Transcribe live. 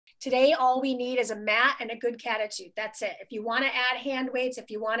Today, all we need is a mat and a good catitude. That's it. If you want to add hand weights, if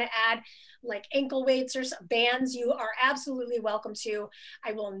you want to add like ankle weights or bands, you are absolutely welcome to.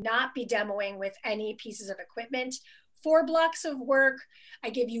 I will not be demoing with any pieces of equipment. 4 blocks of work. I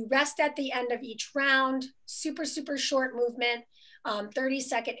give you rest at the end of each round, super, super short movement,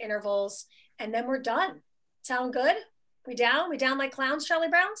 30-second intervals, and then we're done. Sound good? We down? We down like clowns, Charlie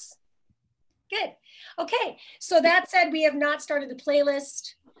Browns? Good. Okay, so that said, we have not started the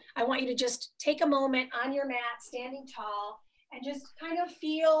playlist. I want you to just take a moment on your mat, standing tall, and just kind of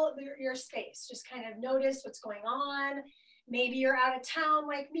feel your space. Just kind of notice what's going on. Maybe you're out of town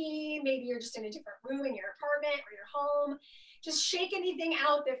like me. Maybe you're just in a different room in your apartment or your home. Just shake anything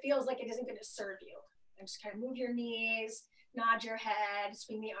out that feels like it isn't going to serve you. And just kind of move your knees, nod your head,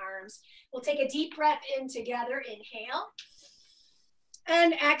 swing the arms. We'll take a deep breath in together. Inhale.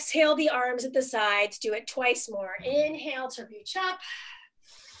 And exhale the arms at the sides. Do it twice more. Inhale to reach up.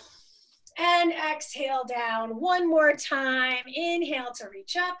 And exhale down. One more time. Inhale to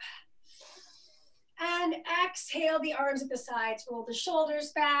reach up. And exhale the arms at the sides. Roll the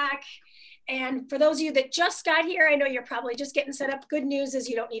shoulders back. And for those of you that just got here, I know you're probably just getting set up. Good news is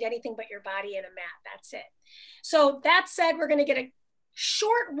you don't need anything but your body and a mat. That's it. So that said, we're going to get a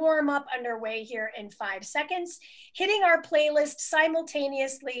short warm up underway here in 5 seconds, hitting our playlist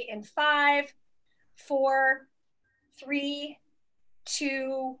simultaneously in 5, 4, 3,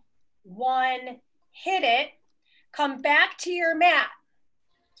 2, 1, hit it. Come back to your mat.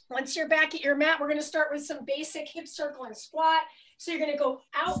 Once you're back at your mat, we're gonna start with some basic hip circle and squat. So you're gonna go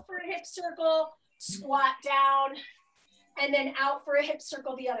out for a hip circle, squat down, and then out for a hip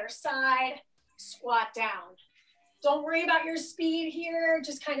circle the other side, squat down. Don't worry about your speed here.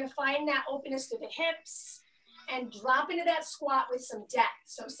 Just kind of find that openness to the hips and drop into that squat with some depth.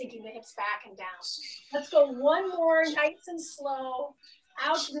 So sinking the hips back and down. Let's go one more, nice and slow.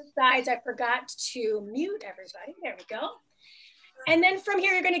 Out to the sides. I forgot to mute everybody. There we go. And then from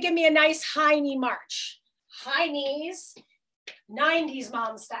here, you're going to give me a nice high knee march. High knees, 90s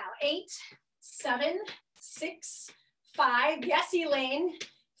mom style. 8, 7, 6, 5. Yes, Elaine.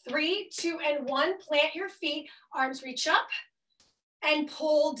 3, 2, and 1. Plant your feet. Arms reach up and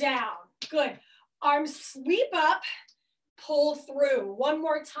pull down. Good. Arms sweep up, pull through. One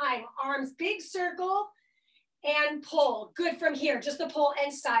more time. Arms big circle and pull. Good from here. Just the pull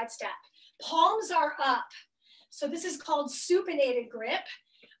and side step. Palms are up. So this is called supinated grip.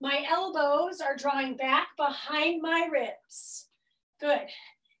 My elbows are drawing back behind my ribs. Good.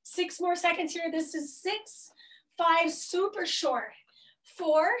 6 more seconds here. This is 6, 5, super short.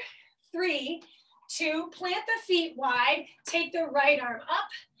 4, 3, 2, plant the feet wide. Take the right arm up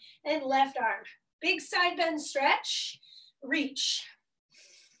and left arm. Big side bend stretch. Reach.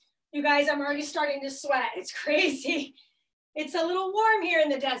 You guys, I'm already starting to sweat. It's crazy. It's a little warm here in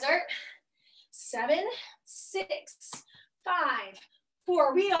the desert. 7, 6, 5,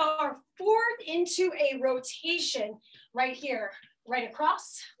 4. We are forward into a rotation right here. Right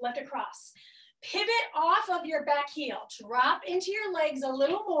across, left across. Pivot off of your back heel. Drop into your legs a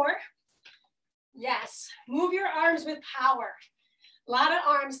little more. Yes. Move your arms with power. A lot of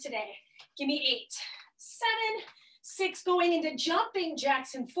arms today. Give me 8, 7, 6. Going into jumping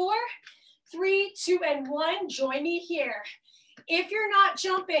jacks in 4, 3, 2, and 1. Join me here. If you're not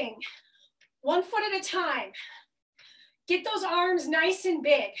jumping, 1 foot at a time. Get those arms nice and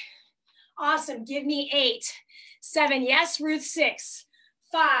big. Awesome. Give me 8, 7. Yes, Ruth. 6,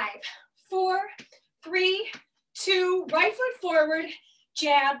 5, 4, 3, 2. Right foot forward.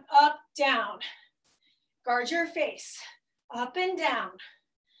 Jab, up, down. Guard your face. Up and down.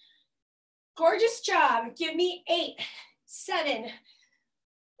 Gorgeous job. Give me 8, 7.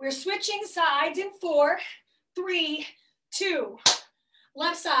 We're switching sides in 4, 3, 2.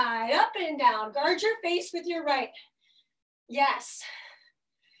 Left side, up and down. Guard your face with your right. Yes.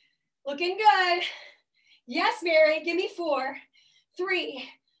 Looking good. Yes, Mary. Give me 4, 3,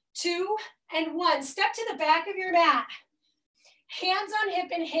 2, and 1. Step to the back of your mat. Hands on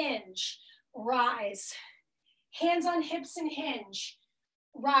hip and hinge. Rise. Hands on hips and hinge.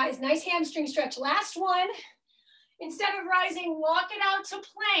 Rise. Nice hamstring stretch. Last one. Instead of rising, walk it out to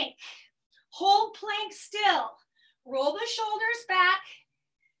plank. Hold plank still. Roll the shoulders back.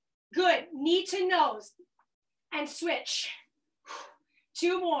 Good. Knee to nose. And switch.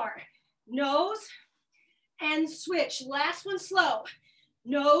 2 more. Nose and switch. Last one slow.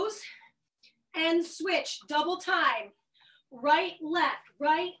 Nose and switch. Double time. Right, left,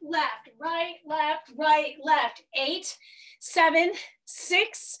 right, left, right, left, right, left. 8, 7,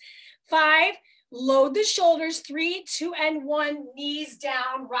 6, 5. Load the shoulders. 3, 2, and 1. Knees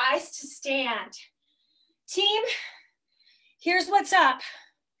down. Rise to stand. Team, here's what's up.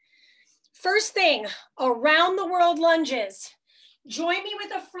 First thing, around the world lunges. Join me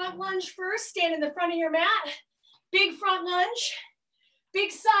with a front lunge first. Stand in the front of your mat. Big front lunge,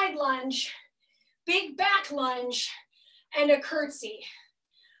 big side lunge, big back lunge, and a curtsy.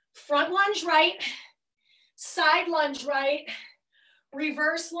 Front lunge right, side lunge right,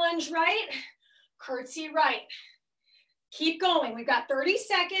 reverse lunge right, curtsy right. Keep going. We've got 30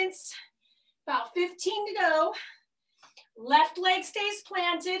 seconds, about 15 to go. Left leg stays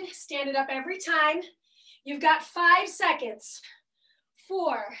planted. Stand it up every time. You've got 5 seconds.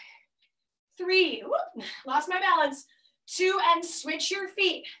 4, 3, whoop, lost my balance. 2, and switch your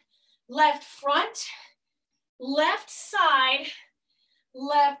feet. Left front, left side,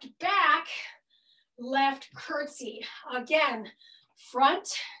 left back, left curtsy. Again, front,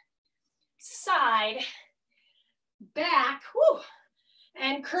 side, back, whoo,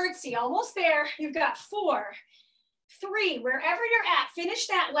 and curtsy. Almost there. You've got 4, 3, wherever you're at, finish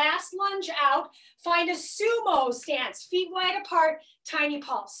that last lunge out. Find a sumo stance, feet wide apart, tiny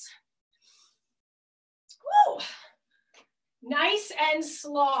pulse. Woo. Nice and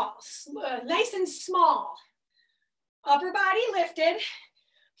slow, nice and small. Upper body lifted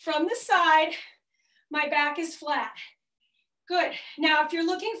from the side. My back is flat. Good. Now, if you're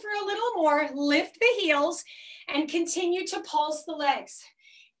looking for a little more, lift the heels and continue to pulse the legs.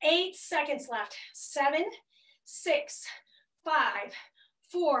 8 seconds left. 7, 6, 5,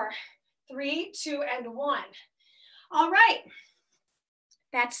 4, 3, 2, and 1. All right.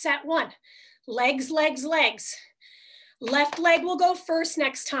 That's set 1. Legs, legs, legs. Left leg will go first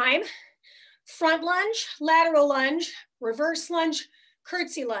next time. Front lunge, lateral lunge, reverse lunge,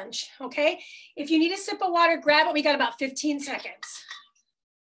 curtsy lunge, okay? If you need a sip of water, grab it. We got about 15 seconds.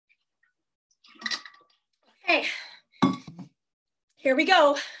 Okay, here we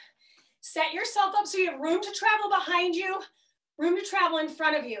go. Set yourself up so you have room to travel behind you, room to travel in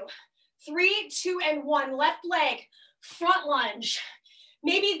front of you. 3, 2, and 1, left leg, front lunge.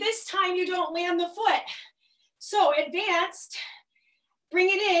 Maybe this time you don't land the foot. So advanced, bring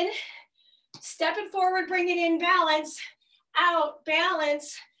it in, step it forward, bring it in, balance, out,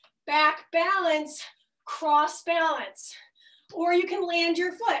 balance, back, balance, cross, balance. Or you can land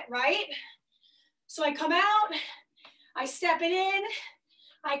your foot, right? So I come out, I step it in,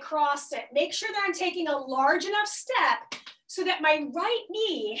 I cross it. Make sure that I'm taking a large enough step so that my right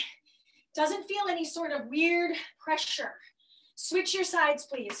knee doesn't feel any sort of weird pressure. Switch your sides,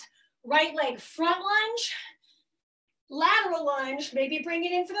 please. Right leg, front lunge, lateral lunge, maybe bring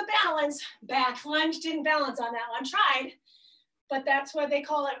it in for the balance. Back lunge, didn't balance on that one, tried, but that's what they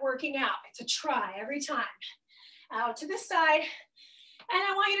call it working out. It's a try every time. Out to the side, and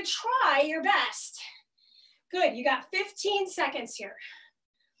I want you to try your best. Good, you got 15 seconds here.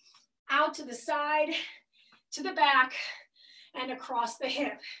 Out to the side, to the back, and across the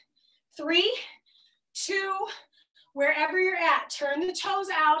hip. 3, 2, wherever you're at, turn the toes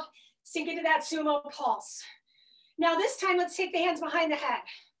out, sink into that sumo pulse. Now this time, let's take the hands behind the head.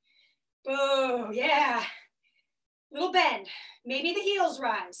 Boo, yeah. Little bend, maybe the heels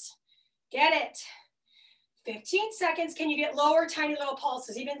rise. Get it. 15 seconds, can you get lower, tiny little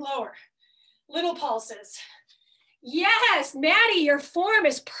pulses, even lower? Little pulses. Yes, Maddie, your form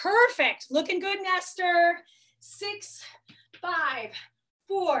is perfect. Looking good, Nestor. 6, 5,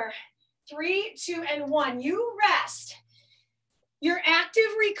 4, 3, 2, and 1. You rest. Your active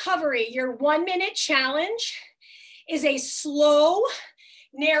recovery, your 1-minute challenge is a slow,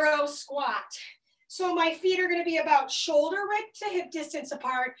 narrow squat. So my feet are gonna be about shoulder width to hip distance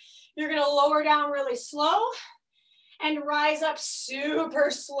apart. You're gonna lower down really slow and rise up super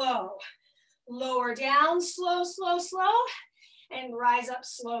slow. Lower down, slow, slow, slow, and rise up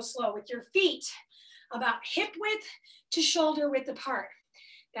slow, slow with your feet about hip width to shoulder width apart.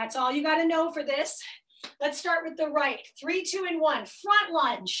 That's all you gotta know for this. Let's start with the right. 3, 2, and 1. Front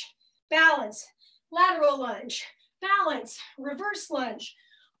lunge, balance, lateral lunge, balance, reverse lunge,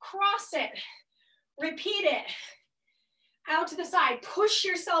 cross it, repeat it. Out to the side, push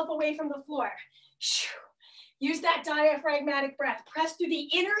yourself away from the floor. Use that diaphragmatic breath. Press through the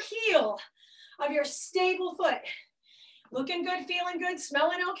inner heel of your stable foot. Looking good, feeling good,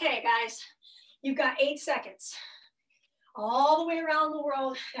 smelling okay, guys. You've got 8 seconds. All the way around the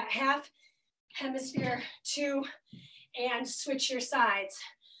world, that half hemisphere, 2, and switch your sides.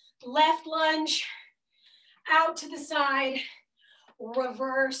 Left lunge, out to the side,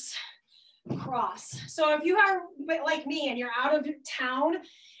 reverse, cross. So if you are like me and you're out of town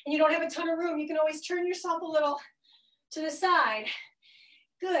and you don't have a ton of room, you can always turn yourself a little to the side.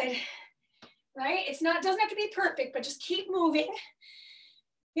 Good, right? It's not, doesn't have to be perfect, but just keep moving.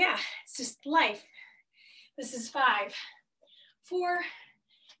 Yeah, it's just life. This is 5, 4,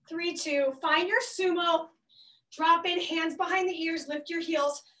 3, 2. Find your sumo. Drop in, hands behind the ears, lift your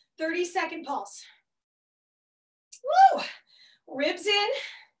heels. 30-second pulse. Woo! Ribs in.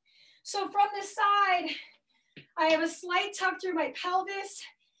 So from the side, I have a slight tuck through my pelvis.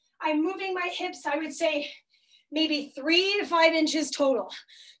 I'm moving my hips, I would say maybe 3 to 5 inches total.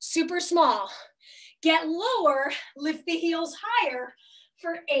 Super small. Get lower, lift the heels higher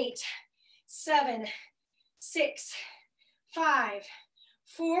for 8, 7, 6, 5,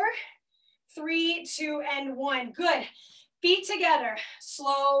 4, 3, 2, and 1. Good. Feet together.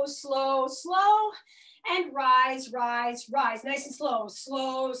 Slow, slow, slow. And rise, rise, rise. Nice and slow.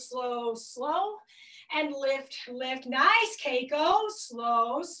 Slow, slow, slow. And lift, lift. Nice, Keiko.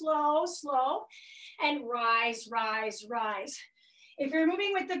 Slow, slow, slow. And rise, rise, rise. If you're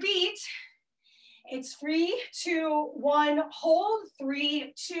moving with the beat, it's 3, 2, 1, hold.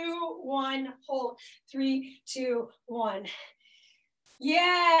 3, 2, 1, hold. 3, 2, 1.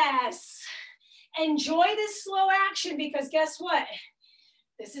 Yes. Enjoy this slow action because guess what?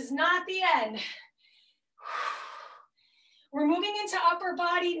 This is not the end. We're moving into upper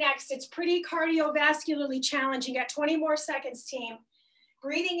body next. It's pretty cardiovascularly challenging. Got 20 more seconds, team.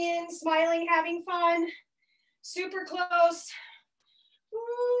 Breathing in, smiling, having fun. Super close.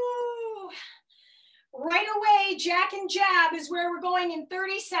 Woo. Right away, jack and jab is where we're going in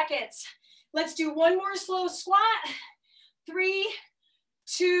 30 seconds. Let's do one more slow squat. 3,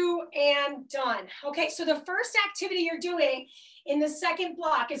 2, and done. Okay, so the first activity you're doing in the second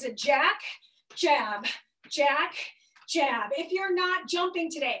block is a jack, jab, jack, jab. If you're not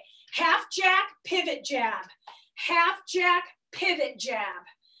jumping today, half jack, pivot jab, half jack, pivot jab,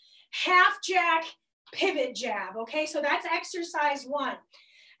 half jack, pivot jab. Okay, so that's exercise 1.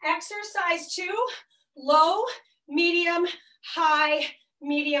 Exercise 2, low, medium, high,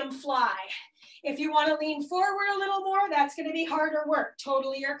 medium fly. If you want to lean forward a little more, that's going to be harder work.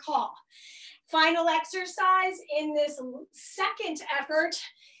 Totally your call. Final exercise in this second effort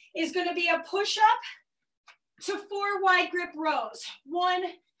is going to be a push-up to 4 wide grip rows. 1,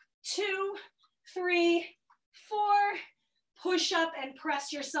 2, 3, 4. Push up and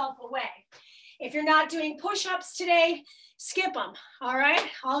press yourself away. If you're not doing push-ups today, skip them. All right,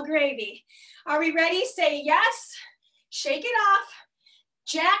 all gravy. Are we ready? Say yes. Shake it off.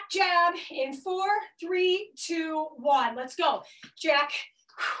 Jack, jab in 4, 3, 2, 1. Let's go. Jack,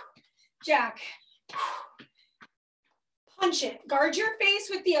 jack. Punch it. Guard your face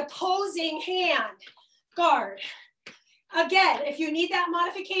with the opposing hand. Guard. Again, if you need that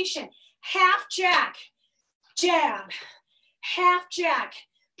modification, half jack, jab, half jack,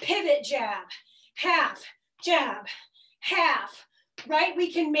 pivot jab, half jab, half, right?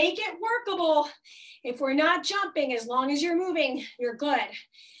 We can make it workable. If we're not jumping, as long as you're moving, you're good.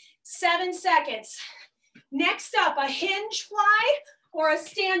 7 seconds. Next up, a hinge fly or a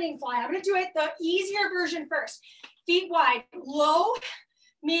standing fly. I'm gonna do it the easier version first. Feet wide, low,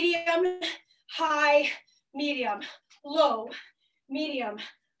 medium, high, medium, low, medium,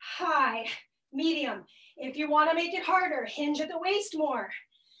 high, medium. If you wanna make it harder, hinge at the waist more.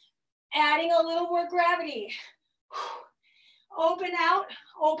 Adding a little more gravity. Open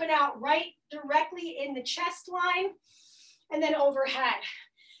out right directly in the chest line, and then overhead.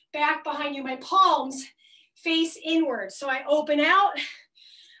 Back behind you, my palms face inward. So I open out,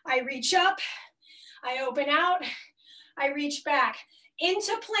 I reach up, I open out, I reach back.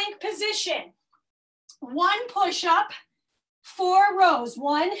 Into plank position. 1 push-up, 4 rows.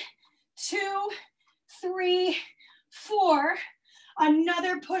 1, 2, 3, 4.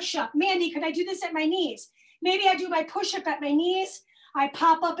 Another push-up. Mandy, could I do this at my knees? Maybe I do my push-up at my knees. I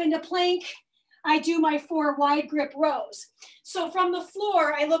pop up into plank. I do my 4 wide grip rows. So from the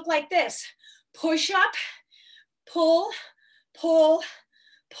floor, I look like this. Push up, pull, pull,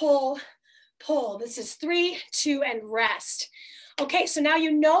 pull, pull. This is 3, 2, and rest. Okay, so now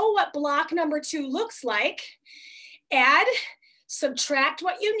you know what block number 2 looks like. Add, subtract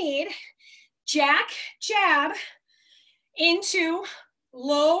what you need. Jack, jab into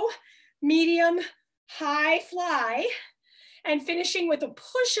low, medium, high fly, and finishing with a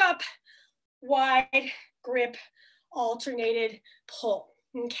push-up, wide grip, alternated pull,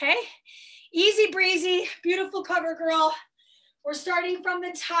 okay? Easy breezy, beautiful cover girl. We're starting from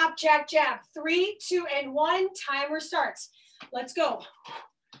the top, jack, jab. 3, 2, and 1, timer starts. Let's go.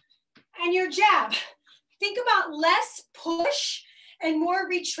 And your jab. Think about less push and more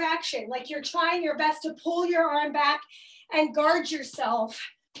retraction, like you're trying your best to pull your arm back and guard yourself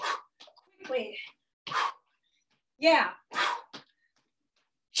quickly. Yeah.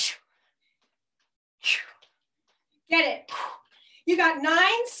 Get it. You got 9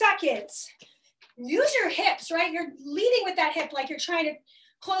 seconds. Use your hips, right? You're leading with that hip like you're trying to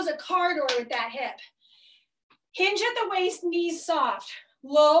close a car door with that hip. Hinge at the waist, knees soft.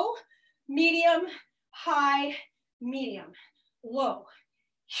 Low, medium, high, medium. Low.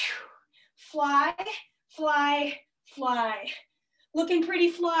 Fly, fly, fly. Looking pretty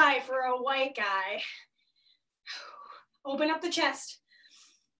fly for a white guy. Open up the chest.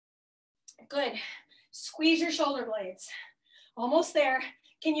 Good. Squeeze your shoulder blades. Almost there.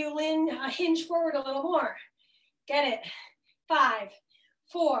 Can you hinge forward a little more? Get it. 5,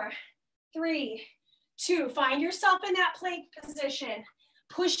 4, 3, 2. Find yourself in that plank position.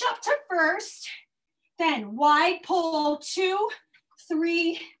 Push up to first, then wide pull, 2,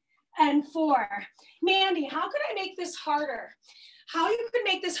 3, and 4. Mandy, how could I make this harder? How you could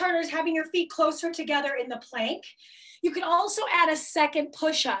make this harder is having your feet closer together in the plank. You could also add a second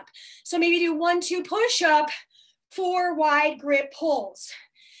push-up. So maybe do 1, 2 push-up, 4 wide grip pulls.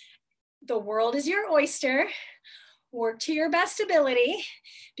 The world is your oyster. Work to your best ability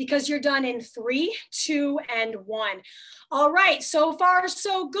because you're done in 3, 2, and 1. All right, so far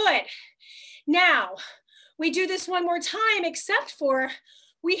so good. Now, we do this one more time except for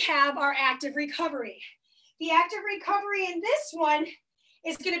we have our active recovery. The active recovery in this one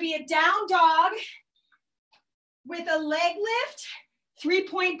is going to be a down dog with a leg lift,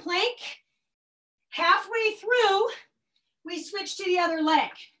 3-point plank. Halfway through, we switch to the other leg.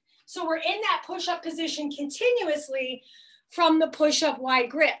 So we're in that push-up position continuously from the push-up wide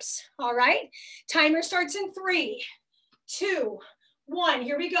grips, all right? Timer starts in 3, 2, 1.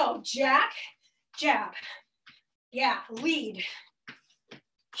 Here we go. Jack, jab. Yeah, lead.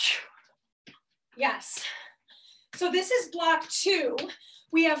 Yes. So this is block 2.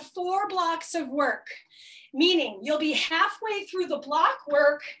 We have 4 blocks of work, meaning you'll be halfway through the block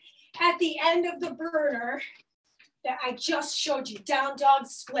work at the end of the burner that I just showed you, down dog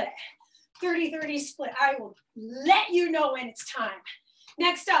split, 30-30 split. I will let you know when it's time.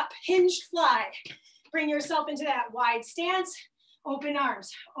 Next up, hinged fly. Bring yourself into that wide stance, open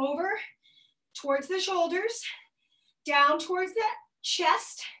arms, over towards the shoulders, down towards the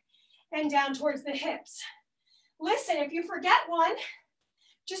chest, and down towards the hips. Listen, if you forget one,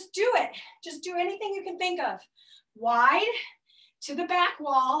 just do it. Just do anything you can think of. Wide to the back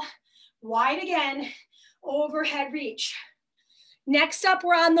wall, wide again, overhead reach. Next up,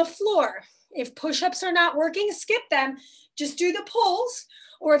 we're on the floor. If push-ups are not working, skip them. Just do the pulls.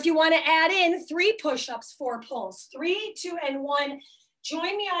 Or if you want to add in 3 push-ups, 4 pulls. 3, 2, and 1.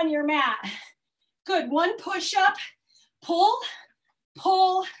 Join me on your mat. Good. 1 push-up, pull,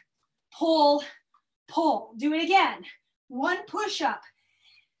 pull, pull, pull. Do it again. 1 push-up.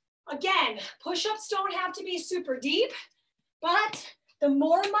 Again, push-ups don't have to be super deep, but the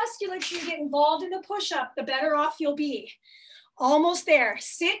more musculature you get involved in the push-up, the better off you'll be. Almost there.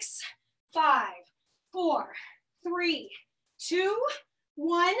 6, 5, 4, 3, 2,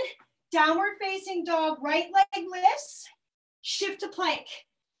 1. Downward facing dog, right leg lifts. Shift to plank.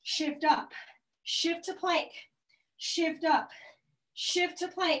 Shift up. Shift to plank. Shift up. Shift to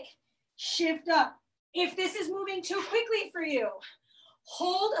plank. Shift up. If this is moving too quickly for you,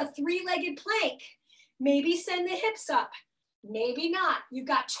 hold a 3-legged plank. Maybe send the hips up. Maybe not. You've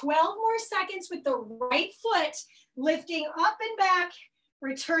got 12 more seconds with the right foot, lifting up and back,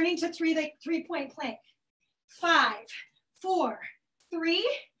 returning to 3-point plank. 5, 4,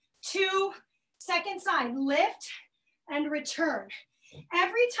 3, 2, second side, lift and return.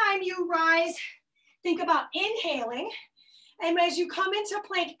 Every time you rise, think about inhaling. And as you come into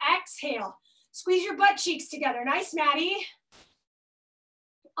plank, exhale. Squeeze your butt cheeks together. Nice, Maddie.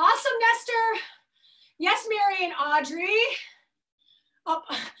 Awesome, Nestor. Yes, Mary and Audrey. Oh,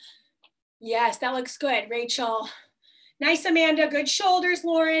 yes, that looks good, Rachel. Nice, Amanda. Good shoulders,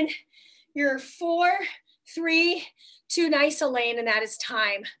 Lauren. You're 4, 3, 2. Nice, Elaine, and that is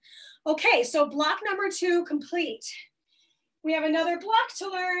time. Okay, so block number 2 complete. We have another block to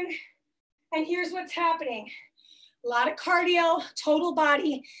learn, and here's what's happening. A lot of cardio, total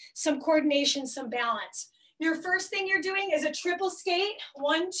body, some coordination, some balance. Your first thing you're doing is a triple skate,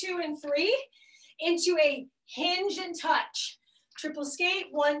 1, 2, and 3, into a hinge and touch. Triple skate,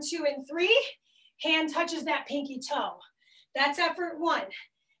 1, 2, and 3. Hand touches that pinky toe. That's effort 1.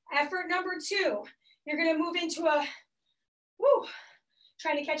 Effort number 2, you're gonna move into a,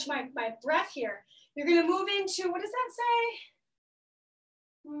 trying to catch my breath here. You're gonna move into, what does that say?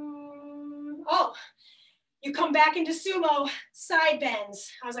 You come back into sumo, side bends.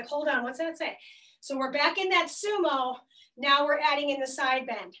 I was like, hold on, what's that say? So we're back in that sumo. Now we're adding in the side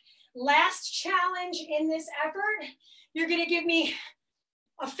bend. Last challenge in this effort, you're gonna give me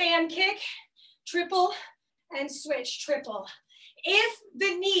a fan kick, triple, and switch, triple. If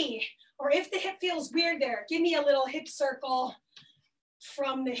the knee or if the hip feels weird there, give me a little hip circle.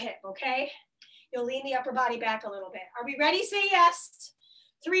 from the hip, okay? You'll lean the upper body back a little bit. Are we ready? Say yes.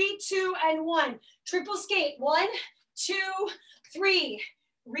 3, 2, and 1. Triple skate. 1, 2, 3.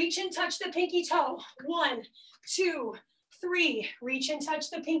 Reach and touch the pinky toe. 1, 2, 3. Reach and touch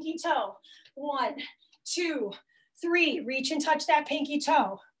the pinky toe. 1, 2, 3. Reach and touch that pinky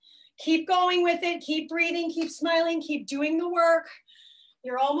toe. Keep going with it. Keep breathing. Keep smiling. Keep doing the work.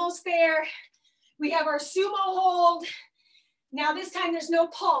 You're almost there. We have our sumo hold. Now this time there's no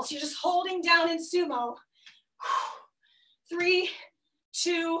pulse. You're just holding down in sumo. 3,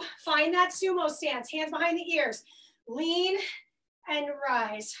 2, find that sumo stance. Hands behind the ears. Lean and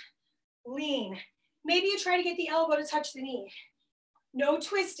rise. Lean. Maybe you try to get the elbow to touch the knee. No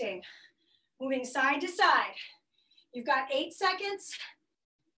twisting. Moving side to side. You've got 8 seconds.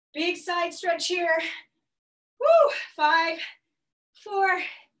 Big side stretch here. Woo! 5, 4,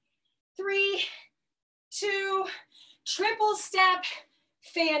 3, 2, triple step,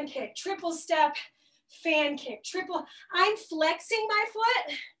 fan kick, triple step, fan kick, triple. I'm flexing my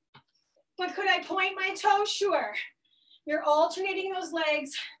foot, but could I point my toe? Sure. You're alternating those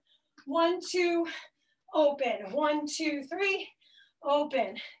legs. 1, 2, open. 1, 2, 3,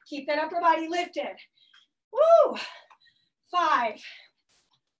 open. Keep that upper body lifted. Woo! 5,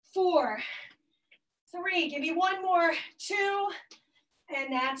 4, 3. Give me one more. 2,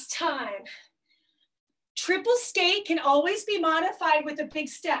 and that's time. Triple skate can always be modified with a big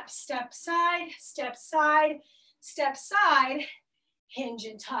step. Step side, step side, step side, hinge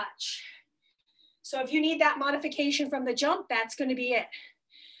and touch. So if you need that modification from the jump, that's going to be it.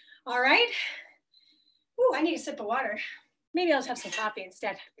 All right. Ooh, I need a sip of water. Maybe I'll just have some coffee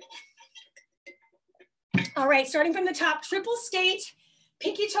instead. All right, starting from the top, triple skate,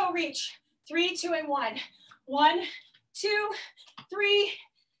 pinky toe reach. 3, 2, and 1. 1, 2, 3.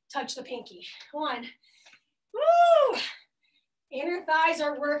 Touch the pinky. 1. Woo! Inner thighs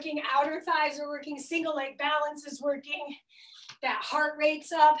are working, outer thighs are working, single leg balance is working. That heart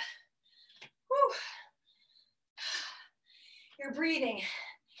rate's up. Woo! You're breathing.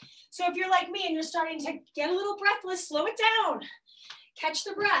 So if you're like me and you're starting to get a little breathless, slow it down. Catch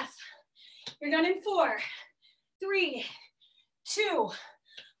the breath. You're done in 4, 3, 2,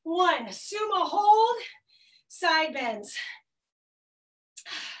 1. Sumo hold, side bends.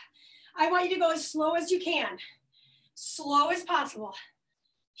 I want you to go as slow as you can. Slow as possible.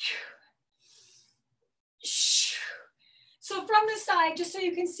 So from the side, just so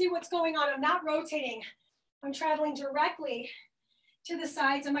you can see what's going on, I'm not rotating. I'm traveling directly to the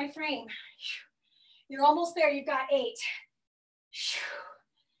sides of my frame. You're almost there. You've got 8.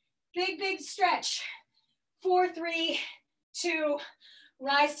 Big, big stretch. 4, 3, 2,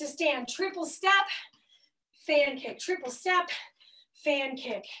 rise to stand. Triple step, fan kick. Triple step, fan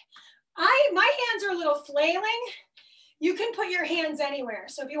kick. My hands are a little flailing. You can put your hands anywhere.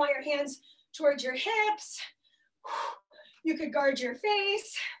 So if you want your hands towards your hips, you could guard your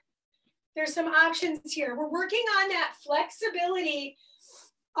face. There's some options here. We're working on that flexibility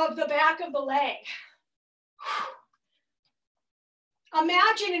of the back of the leg.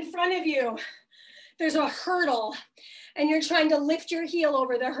 Imagine in front of you, there's a hurdle and you're trying to lift your heel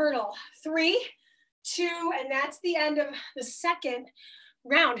over the hurdle. 3, 2, and that's the end of the second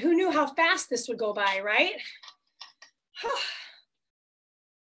round. Who knew how fast this would go by, right?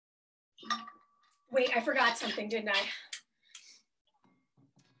 Wait, I forgot something, didn't I?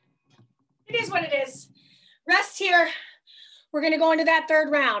 It is what it is. Rest here. We're gonna go into that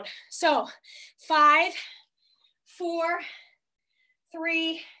third round. So 5, 4,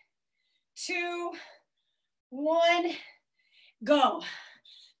 3, 2, 1, go.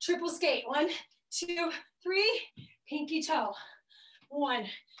 Triple skate. 1, 2, 3, pinky toe. 1,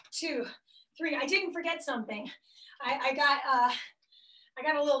 2, 3. I didn't forget something. I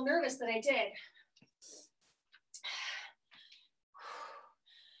got a little nervous that I did.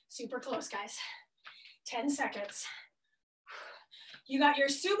 Super close, guys. 10 seconds. You got your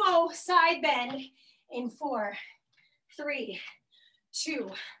sumo side bend in 4, 3,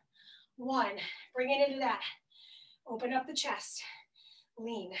 2, 1. Bring it into that. Open up the chest.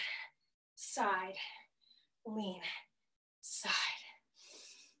 Lean, side, lean, side.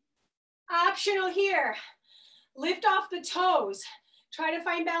 Optional here. Lift off the toes. Try to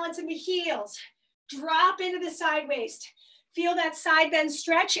find balance in the heels. Drop into the side waist. Feel that side bend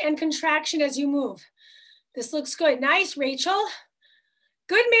stretch and contraction as you move. This looks good. Nice, Rachel.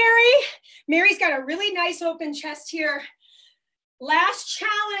 Good, Mary. Mary's got a really nice open chest here. Last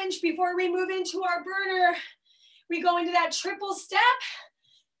challenge before we move into our burner. We go into that triple step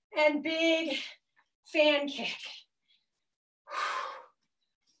and big fan kick.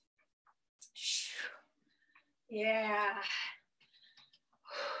 Yeah.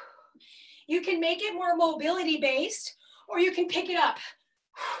 You can make it more mobility based, or you can pick it up.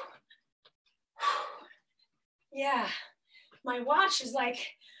 Yeah, my watch is like,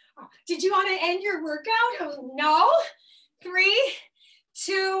 did you want to end your workout? No. 3,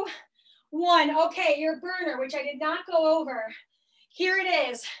 2, 1. Okay, your burner, which I did not go over. Here it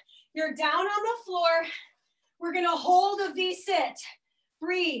is. You're down on the floor. We're gonna hold a V-sit.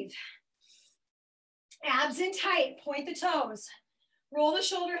 Breathe. Abs in tight, point the toes. Roll the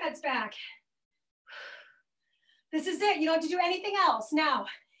shoulder heads back. This is it, you don't have to do anything else. Now,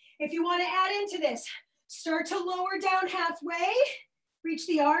 if you wanna add into this, start to lower down halfway, reach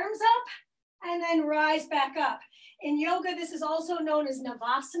the arms up, and then rise back up. In yoga, this is also known as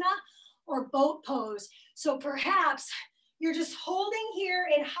Navasana or boat pose. So perhaps you're just holding here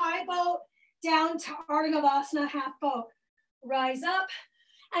in high boat, down to Ardha Navasana, half boat. Rise up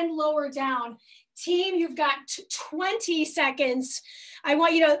and lower down. Team, you've got 20 seconds. I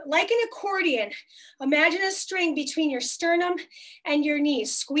want you to, like an accordion, imagine a string between your sternum and your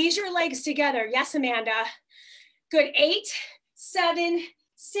knees. Squeeze your legs together. Yes, Amanda. Good. 8, 7,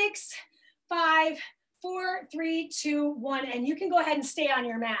 6, 5, 4, 3, 2, 1. And you can go ahead and stay on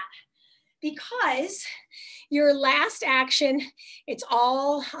your mat. Because your last action, it's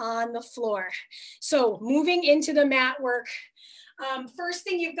all on the floor. So moving into the mat work. First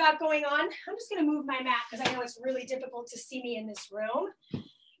thing you've got going on, I'm just gonna move my mat because I know it's really difficult to see me in this room.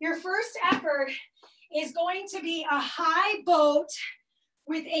 Your first effort is going to be a high boat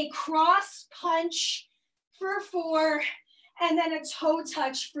with a cross punch for 4 and then a toe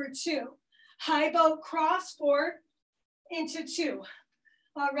touch for 2. High boat, cross 4 into 2.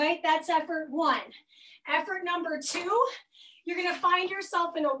 All right, that's effort 1. Effort number 2, you're gonna find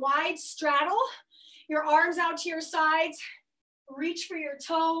yourself in a wide straddle, your arms out to your sides, reach for your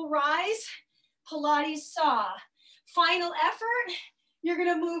toe, rise, Pilates saw. Final effort, you're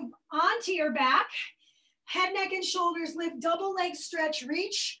gonna move onto your back, head, neck, and shoulders lift, double leg stretch,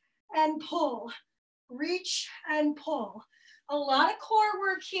 reach and pull, reach and pull. A lot of core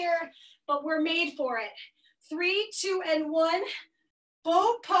work here, but we're made for it. 3, 2, and 1.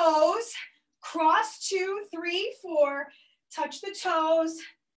 Boat pose, cross 2, 3, 4, touch the toes,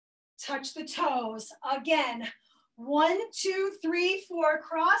 touch the toes. Again, 1, 2, 3, 4,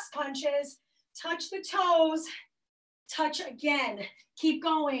 cross punches, touch the toes, touch again. Keep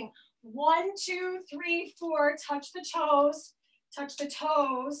going. 1, 2, 3, 4, touch the toes,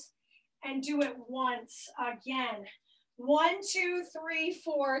 and do it once again. 1, 2, 3,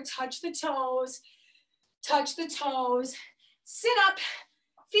 4, touch the toes, sit up,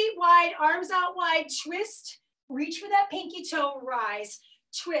 feet wide, arms out wide, twist, reach for that pinky toe, rise,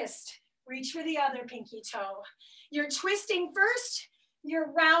 twist, reach for the other pinky toe. You're twisting first,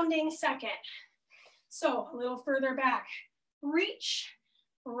 you're rounding second. So a little further back, reach,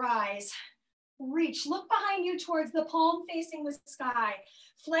 rise, reach. Look behind you towards the palm facing the sky.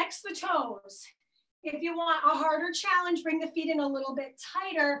 Flex the toes. If you want a harder challenge, bring the feet in a little bit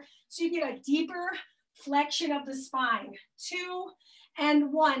tighter so you get a deeper flexion of the spine. 2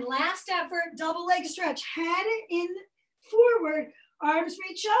 and 1. Last effort, double leg stretch. Head in forward, arms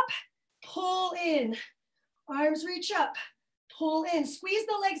reach up, pull in. Arms reach up, pull in. Squeeze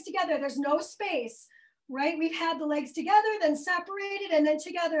the legs together. There's no space, right? We've had the legs together, then separated, and then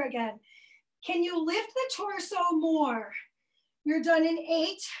together again. Can you lift the torso more? You're done in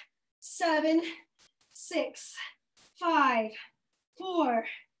 8, 7, 6, 5, 4,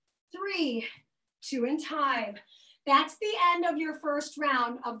 3, 2, and time. That's the end of your first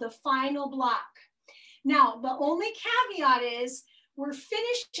round of the final block. Now, the only caveat is we're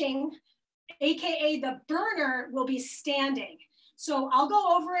finishing, AKA the burner will be standing. So I'll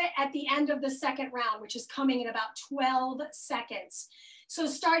go over it at the end of the second round, which is coming in about 12 seconds. So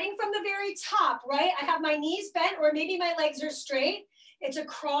starting from the very top, right? I have my knees bent, or maybe my legs are straight. It's a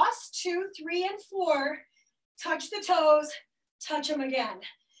cross, 2, 3, and 4. Touch the toes, touch them again.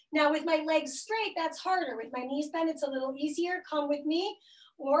 Now with my legs straight, that's harder. With my knees bent, it's a little easier. Come with me,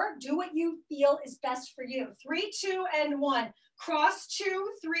 or do what you feel is best for you. 3, 2, and 1. Cross 2,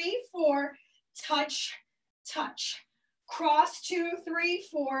 3, 4, touch, touch. Cross 2, 3,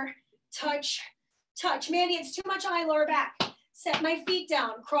 4, touch, touch. Mandy, it's too much on my lower back. Set my feet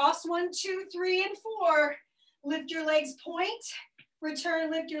down. Cross 1, 2, 3, and 4. Lift your legs, point,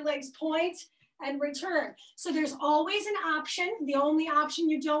 return, lift your legs, point, and return. So there's always an option. The only option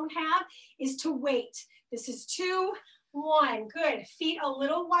you don't have is to wait. This is 2, 1. Good. Feet a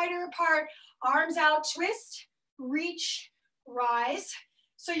little wider apart. Arms out, twist, reach, rise.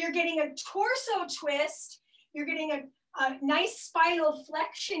 So you're getting a torso twist. You're getting a nice spinal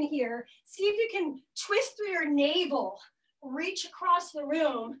flexion here. See if you can twist through your navel. Reach across the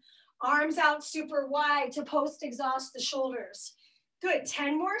room. Arms out super wide to post-exhaust the shoulders. Good,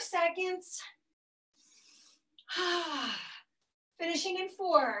 10 more seconds. Finishing in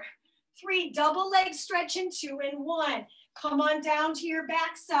 4, 3, double leg stretch in 2 and 1. Come on down to your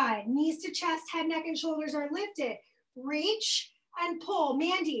backside. Knees to chest, head, neck, and shoulders are lifted. Reach and pull.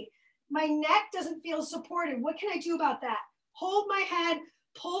 Mandy, my neck doesn't feel supported. What can I do about that? Hold my head,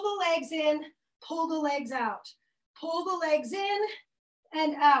 pull the legs in, pull the legs out. Pull the legs in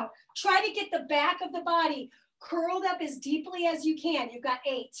and out. Try to get the back of the body curled up as deeply as you can. You've got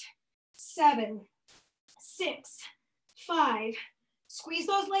 8, 7, 6, 5. Squeeze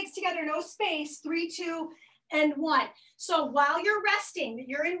those legs together, no space. 3, 2, and 1. So while you're resting,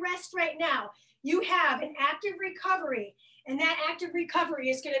 you're in rest right now, you have an active recovery. And that active recovery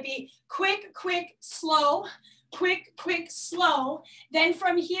is going to be quick, quick, slow, quick, quick, slow. Then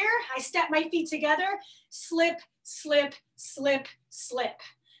from here, I step my feet together, slip, slip, slip, slip.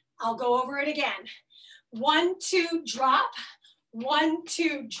 I'll go over it again. 1, 2, drop. 1,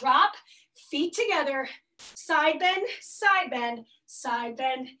 2, drop. Feet together. Side bend, side bend, side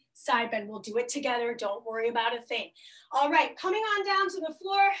bend, side bend. We'll do it together. Don't worry about a thing. All right, coming on down to the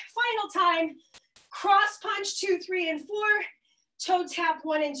floor. Final time. Cross punch 2, 3, and 4. Toe tap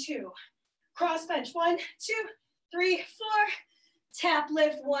 1 and 2. Cross punch 1, 2, 3, 4. Tap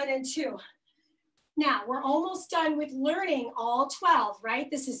lift 1 and 2. Now we're almost done with learning all 12,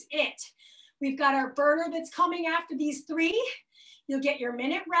 right? This is it. We've got our burner that's coming after these 3. You'll get your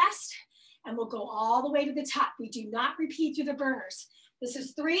minute rest and we'll go all the way to the top. We do not repeat through the burners. This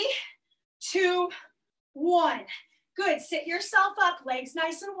is 3, 2, 1. Good, sit yourself up, legs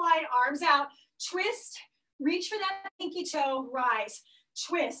nice and wide, arms out, twist, reach for that pinky toe, rise,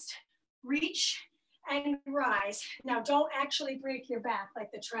 twist, reach, and rise. Now don't actually break your back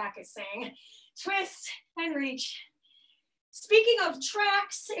like the track is saying. Twist and reach. Speaking of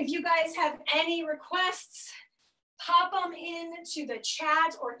tracks, if you guys have any requests, pop them into the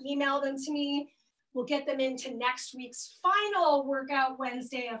chat or email them to me. We'll get them into next week's final workout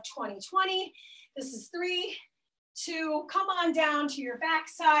Wednesday of 2020. This is 3, 2, come on down to your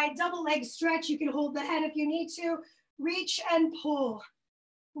backside, double leg stretch. You can hold the head if you need to. Reach and pull.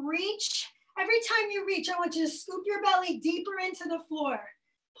 Reach. Every time you reach, I want you to scoop your belly deeper into the floor.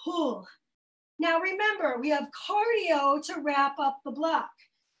 Pull. Now remember, we have cardio to wrap up the block.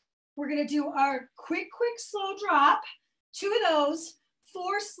 We're gonna do our quick, slow drop. 2 of those,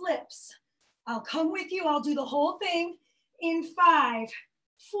 4 slips. I'll come with you, I'll do the whole thing in 5,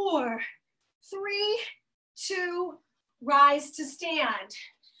 4, 3, 2, rise to stand.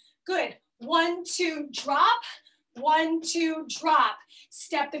 Good, 1, 2, drop, 1, 2, drop.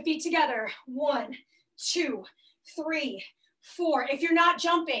 Step the feet together, 1, 2, 3, 4. If you're not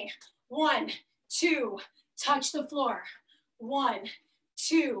jumping, 1, 2, touch the floor. 1,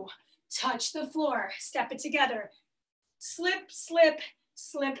 2, touch the floor. Step it together. Slip, slip,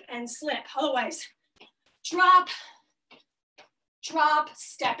 slip, and slip. Otherwise, drop, drop,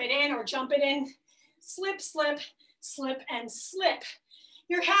 step it in or jump it in. Slip, slip, slip, and slip.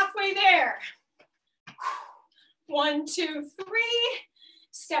 You're halfway there. 1, 2, 3.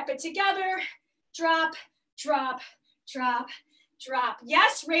 Step it together. Drop, drop, drop, drop.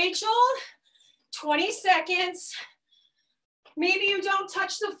 Yes, Rachel. 20 seconds. Maybe you don't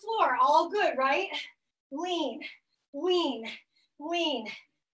touch the floor. All good, right? Lean, lean, lean,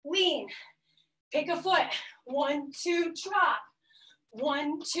 lean. Pick a foot. 1, 2, drop.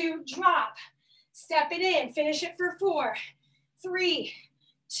 1, 2, drop. Step it in. Finish it for 4, 3,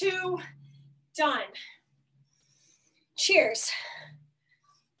 2, done. Cheers.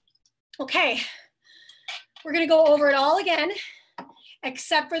 Okay, we're gonna go over it all again,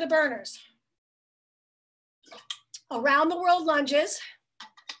 except for the burners. Around the world lunges.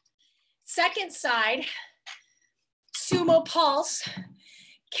 Second side, sumo pulse,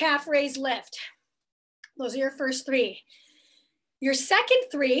 calf raise lift. Those are your first 3. Your second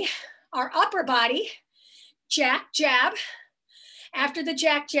 3 are upper body, jack jab. After the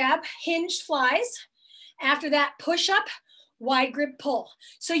jack jab, hinged flies. After that, push up, wide grip pull.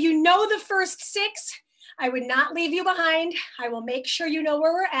 So you know the first 6. I would not leave you behind. I will make sure you know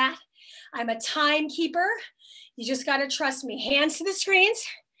where we're at. I'm a timekeeper. You just gotta trust me. Hands to the screens.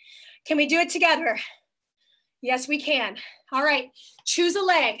 Can we do it together? Yes, we can. All right, choose a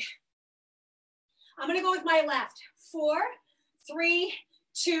leg. I'm gonna go with my left. 4, 3,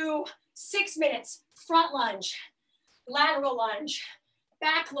 2, 6 minutes. Front lunge, lateral lunge,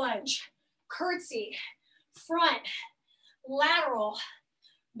 back lunge, curtsy, front, lateral,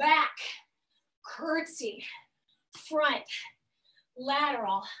 back, curtsy, front,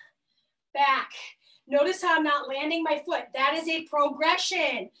 lateral, back. Notice how I'm not landing my foot. That is a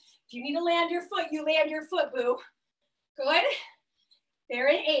progression. If you need to land your foot, you land your foot, boo. Good. They're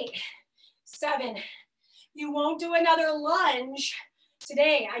in 8, 7. You won't do another lunge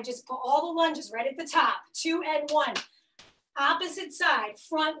today. I just put all the lunges right at the top. 2 and 1. Opposite side,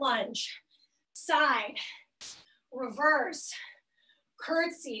 front lunge, side, reverse,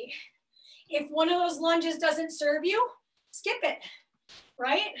 curtsy. If one of those lunges doesn't serve you, skip it,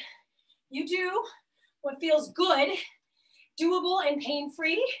 right? You do what feels good, doable and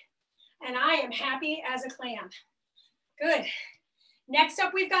pain-free, and I am happy as a clam. Good. Next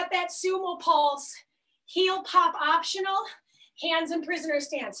up, we've got that sumo pulse. Heel pop optional, hands in prisoner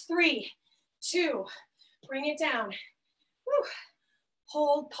stance. 3, 2, bring it down. Whew.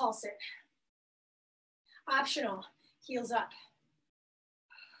 Hold, pulse it. Optional, heels up.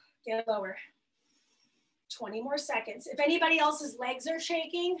 Get lower. 20 more seconds. If anybody else's legs are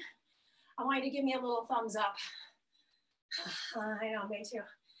shaking, I want you to give me a little thumbs up. I know, me too.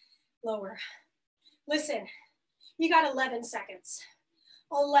 Lower. Listen, you got 11 seconds.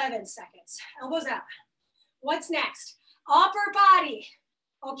 11 seconds. Elbows out. What's next? Upper body.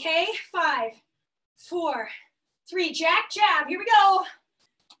 Okay, 5, 4, 3. Jack, jab. Here we go.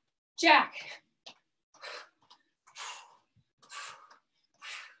 Jack.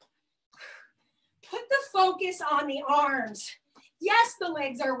 Put the focus on the arms. Yes, the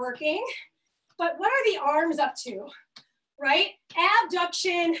legs are working, but what are the arms up to, right?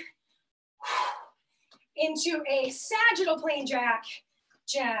 Abduction into a sagittal plane jack,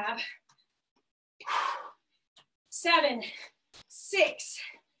 jab. 7, 6,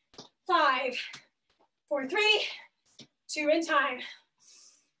 5, 4, 3, 2 in time.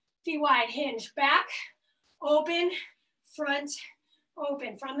 Feet wide, hinge, back, open, front,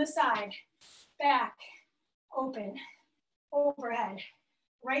 open, from the side, back, open, overhead,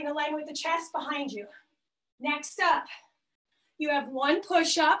 right in alignment with the chest behind you. Next up, you have 1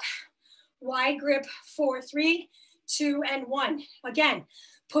 push-up, wide grip, 4, 3, 2, and 1. Again,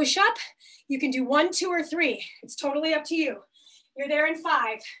 push-up, you can do 1, 2, or 3. It's totally up to you. You're there in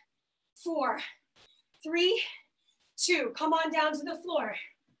 5, 4, 3, 2. Come on down to the floor.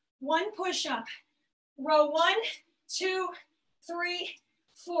 1 push-up, row 1, 2, 3,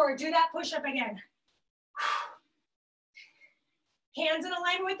 4. Do that push-up again. Hands in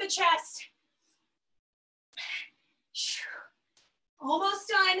alignment with the chest. Almost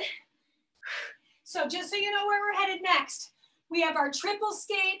done. So just so you know where we're headed next, we have our triple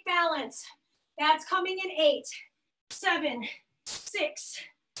skate balance. That's coming in 8, 7, 6,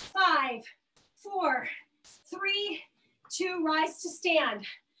 5, 4, 3, 2, rise to stand.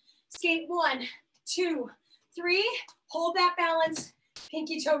 Skate 1, 2, 3, hold that balance,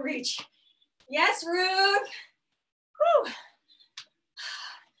 pinky toe reach. Yes, Ruth. Whew.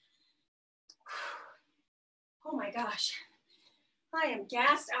 Oh my gosh, I am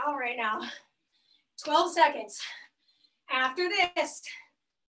gassed out right now. 12 seconds. After this,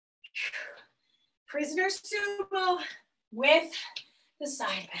 prisoner sumo with the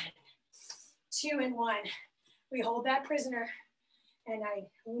side bend. 2 and 1. We hold that prisoner and I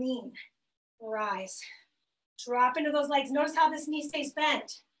lean, rise, drop into those legs. Notice how this knee stays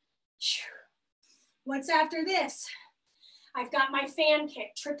bent. What's after this? I've got my fan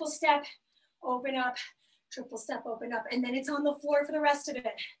kick, triple step, open up, triple step, open up, and then it's on the floor for the rest of it.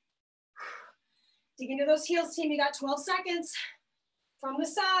 Dig into those heels, team. You got 12 seconds. From the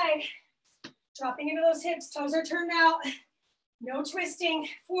side, dropping into those hips, toes are turned out. No twisting.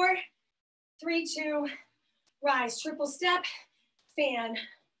 4, 3, 2, rise, triple step, fan.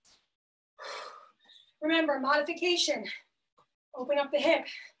 Remember, modification. Open up the hip,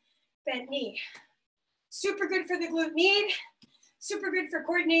 bent knee. Super good for the glute med, super good for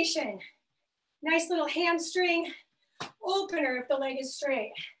coordination. Nice little hamstring opener if the leg is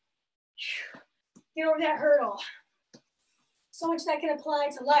straight. Get over that hurdle. So much that can apply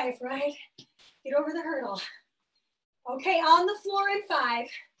to life, right? Get over the hurdle. Okay, on the floor in 5,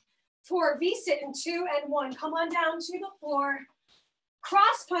 4, V-sit in 2 and 1. Come on down to the floor.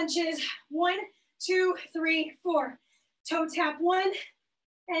 Cross punches, 1, 2, 3, 4. Toe tap 1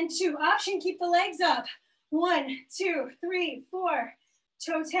 and 2. Option, keep the legs up. 1, 2, 3, 4.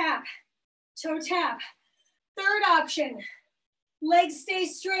 Toe tap, toe tap. Third option, legs stay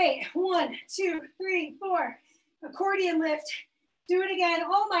straight. 1, 2, 3, 4. Accordion lift. Do it again.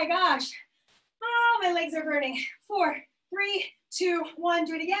 Oh my gosh. Oh, my legs are burning. 4, 3, 2, 1.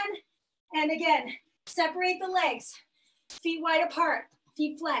 Do it again. And again. Separate the legs. Feet wide apart.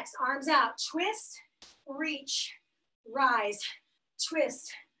 Feet flex. Arms out. Twist, reach, rise.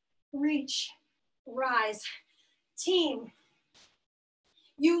 Twist, reach, rise. Team,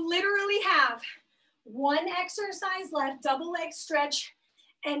 you literally have 1 exercise left, double leg stretch,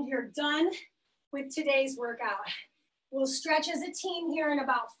 And you're done with today's workout. We'll stretch as a team here in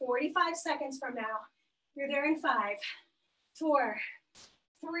about 45 seconds from now. You're there in 5, 4,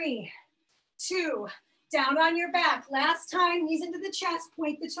 3, 2, down on your back. Last time, knees into the chest,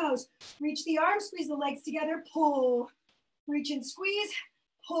 point the toes. Reach the arms, squeeze the legs together, pull. Reach and squeeze,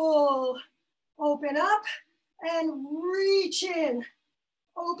 pull. Open up and reach in.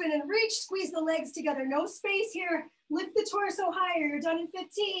 Open and reach, squeeze the legs together. No space here. Lift the torso higher. You're done in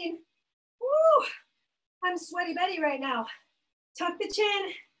 15. Woo! I'm sweaty Betty right now. Tuck the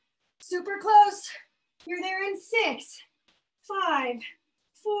chin. Super close. You're there in 6, 5,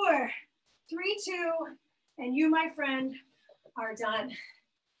 4, 3, 2, and you, my friend, are done.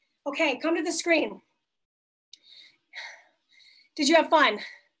 Okay, come to the screen. Did you have fun?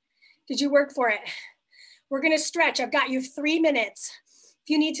 Did you work for it? We're gonna stretch. I've got you 3 minutes. If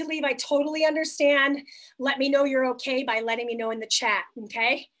you need to leave, I totally understand. Let me know you're okay by letting me know in the chat,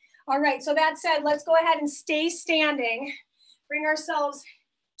 okay? All right, so that said, let's go ahead and stay standing. Bring ourselves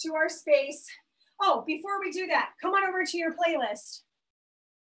to our space. Oh, before we do that, come on over to your playlist.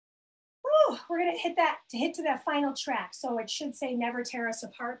 Woo, we're gonna hit to that final track. So it should say Never Tear Us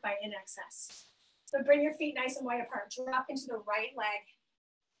Apart by In Excess. So bring your feet nice and wide apart. Drop into the right leg.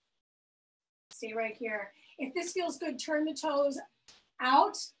 Stay right here. If this feels good, turn the toes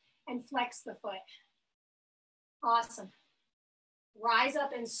out and flex the foot. Awesome. Rise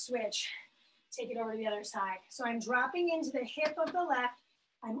up and switch. Take it over to the other side. So I'm dropping into the hip of the left.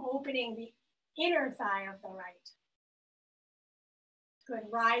 I'm opening the inner thigh of the right. Good,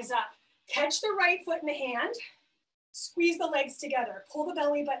 rise up. Catch the right foot in the hand. Squeeze the legs together. Pull the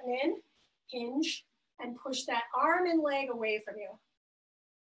belly button in, hinge, and push that arm and leg away from you.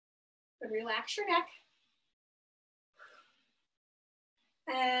 Good, relax your neck.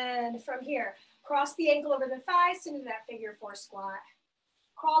 And from here, cross the ankle over the thighs into that figure 4 squat.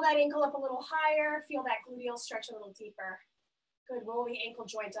 Crawl that ankle up a little higher. Feel that gluteal stretch a little deeper. Good, roll the ankle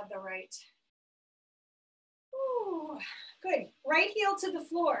joint of the right. Ooh, good, right heel to the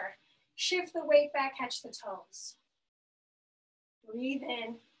floor. Shift the weight back, catch the toes. Breathe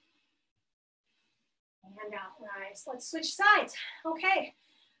in. And out, nice. Let's switch sides. Okay,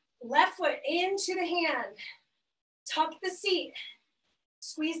 left foot into the hand. Tuck the seat.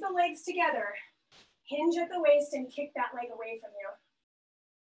 Squeeze the legs together. Hinge at the waist and kick that leg away from you.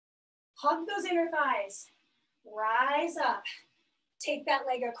 Hug those inner thighs. Rise up. Take that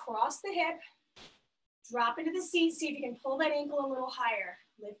leg across the hip. Drop into the seat. See if you can pull that ankle a little higher.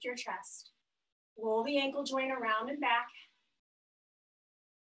 Lift your chest. Roll the ankle joint around and back.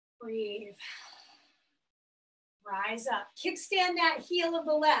 Breathe. Rise up. Kickstand that heel of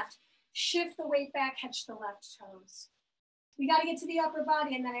the left. Shift the weight back, catch the left toes. We got to get to the upper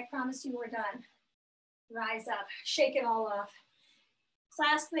body and then I promise you we're done. Rise up, shake it all off.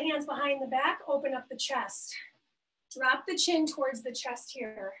 Clasp the hands behind the back, open up the chest. Drop the chin towards the chest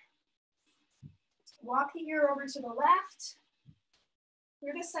here. Walk the ear over to the left,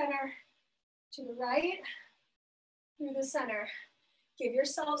 through the center, to the right, through the center. Give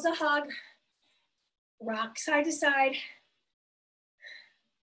yourselves a hug. Rock side to side.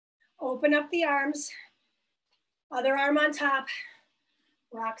 Open up the arms. Other arm on top.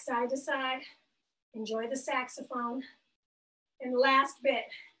 Rock side to side. Enjoy the saxophone. And last bit,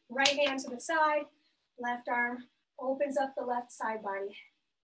 right hand to the side, left arm opens up the left side body.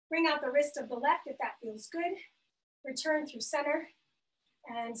 Bring out the wrist of the left if that feels good. Return through center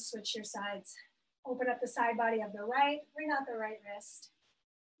and switch your sides. Open up the side body of the right, bring out the right wrist.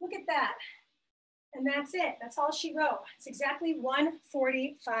 Look at that. And that's it. That's all she wrote. It's exactly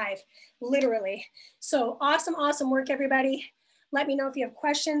 1:45, literally. So awesome, awesome work, everybody. Let me know if you have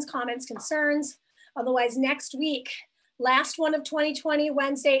questions, comments, concerns. Otherwise, next week, last one of 2020,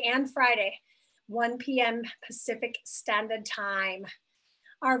 Wednesday and Friday, 1 p.m. Pacific Standard Time.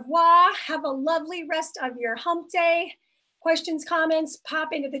 Au revoir. Have a lovely rest of your hump day. Questions, comments,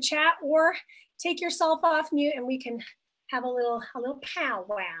 pop into the chat or take yourself off mute and we can have a little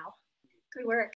powwow. Good work.